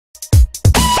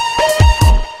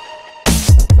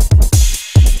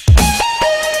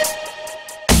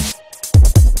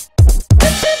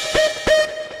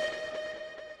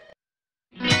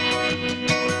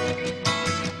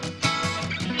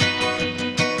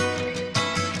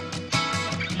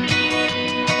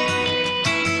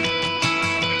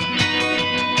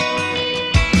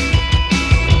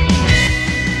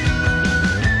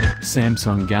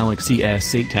Samsung Galaxy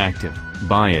S8 Active.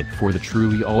 Buy it for the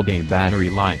truly all-day battery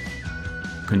life.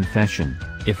 Confession: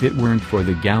 if it weren't for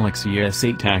the Galaxy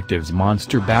S8 Active's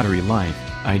monster battery life,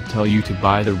 I'd tell you to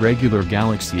buy the regular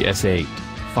Galaxy S8,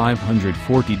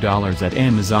 $540 at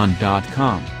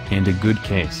Amazon.com, and a good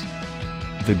case.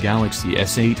 The Galaxy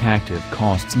S8 Active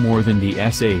costs more than the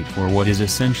S8 for what is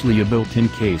essentially a built-in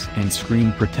case and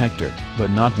screen protector,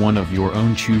 but not one of your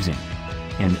own choosing.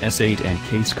 An S8 and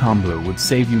case combo would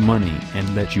save you money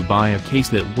and let you buy a case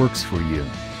that works for you.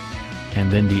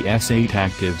 And then the S8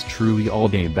 Active's truly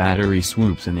all-day battery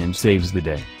swoops in and saves the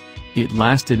day. It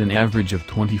lasted an average of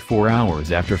 24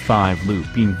 hours after 5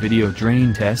 looping video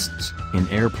drain tests, in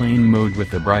airplane mode with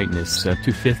the brightness set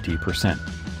to 50%.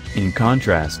 In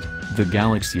contrast, the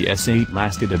Galaxy S8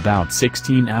 lasted about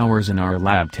 16 hours in our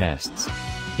lab tests.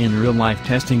 In real-life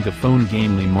testing, the phone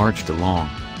gamely marched along,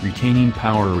 retaining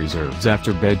power reserves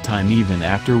after bedtime even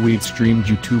after we'd streamed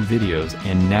YouTube videos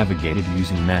and navigated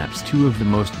using maps, two of the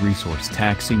most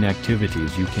resource-taxing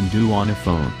activities you can do on a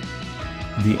phone.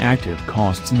 The Active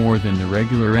costs more than the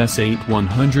regular S8,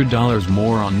 $100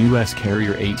 more on US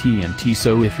carrier AT&T,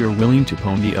 so if you're willing to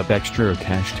pony up extra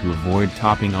cash to avoid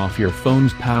topping off your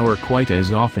phone's power quite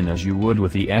as often as you would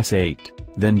with the S8,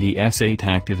 then the S8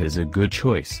 Active is a good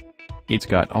choice. It's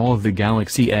got all of the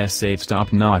Galaxy S8's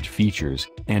top-notch features,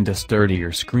 and a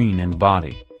sturdier screen and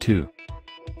body, too.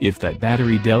 If that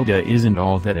battery delta isn't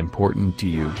all that important to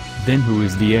you, then who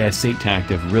is the S8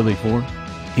 Active really for?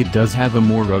 It does have a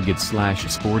more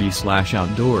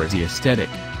rugged/sporty/outdoorsy aesthetic,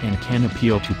 and can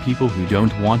appeal to people who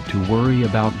don't want to worry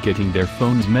about getting their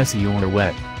phones messy or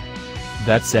wet.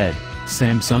 That said,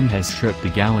 Samsung has stripped the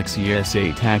Galaxy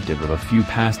S8 Active of a few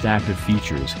past Active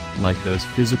features, like those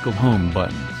physical home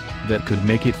buttons, that could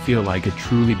make it feel like a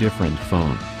truly different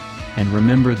phone. And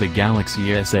remember, the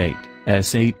Galaxy S8,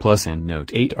 S8 Plus and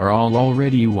Note 8 are all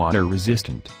already water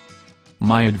resistant.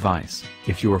 My advice: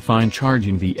 if you're fine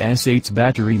charging the S8's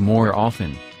battery more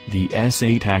often, the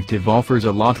S8 Active offers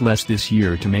a lot less this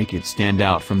year to make it stand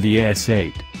out from the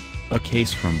S8. A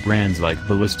case from brands like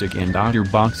Ballistic and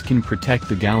OtterBox can protect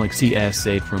the Galaxy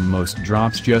S8 from most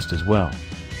drops just as well.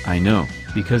 I know,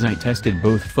 because I tested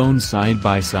both phones side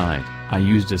by side. I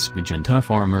used a Spigen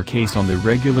Tough Armor case on the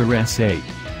regular S8.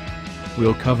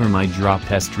 We'll cover my drop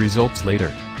test results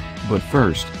later. But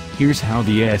first, here's how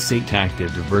the S8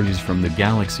 Active diverges from the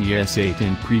Galaxy S8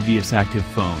 and previous Active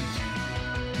phones.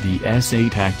 The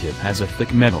S8 Active has a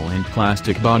thick metal and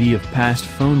plastic body of past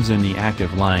phones in the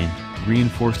Active line,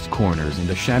 reinforced corners and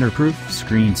a shatterproof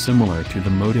screen similar to the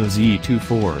Moto Z2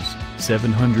 II's,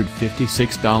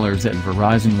 $756 at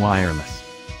Verizon Wireless.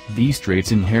 These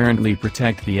traits inherently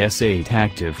protect the S8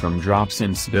 Active from drops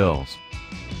and spills.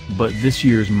 But this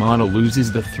year's model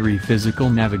loses the 3 physical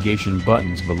navigation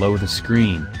buttons below the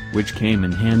screen, which came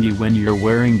in handy when you're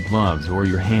wearing gloves or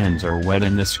your hands are wet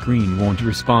and the screen won't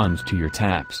respond to your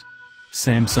taps.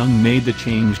 Samsung made the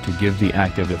change to give the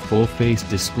Active a full-face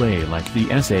display like the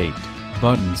S8.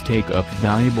 Buttons take up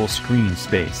valuable screen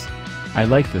space. I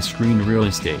like the screen real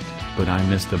estate, but I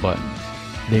miss the buttons.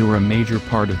 They were a major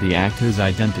part of the Active's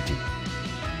identity.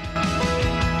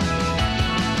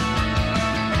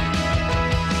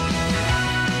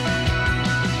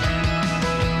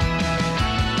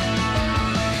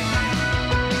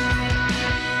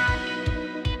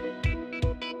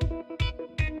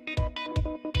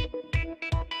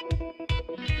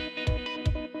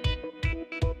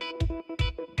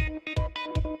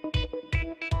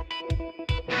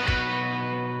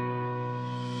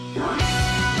 What?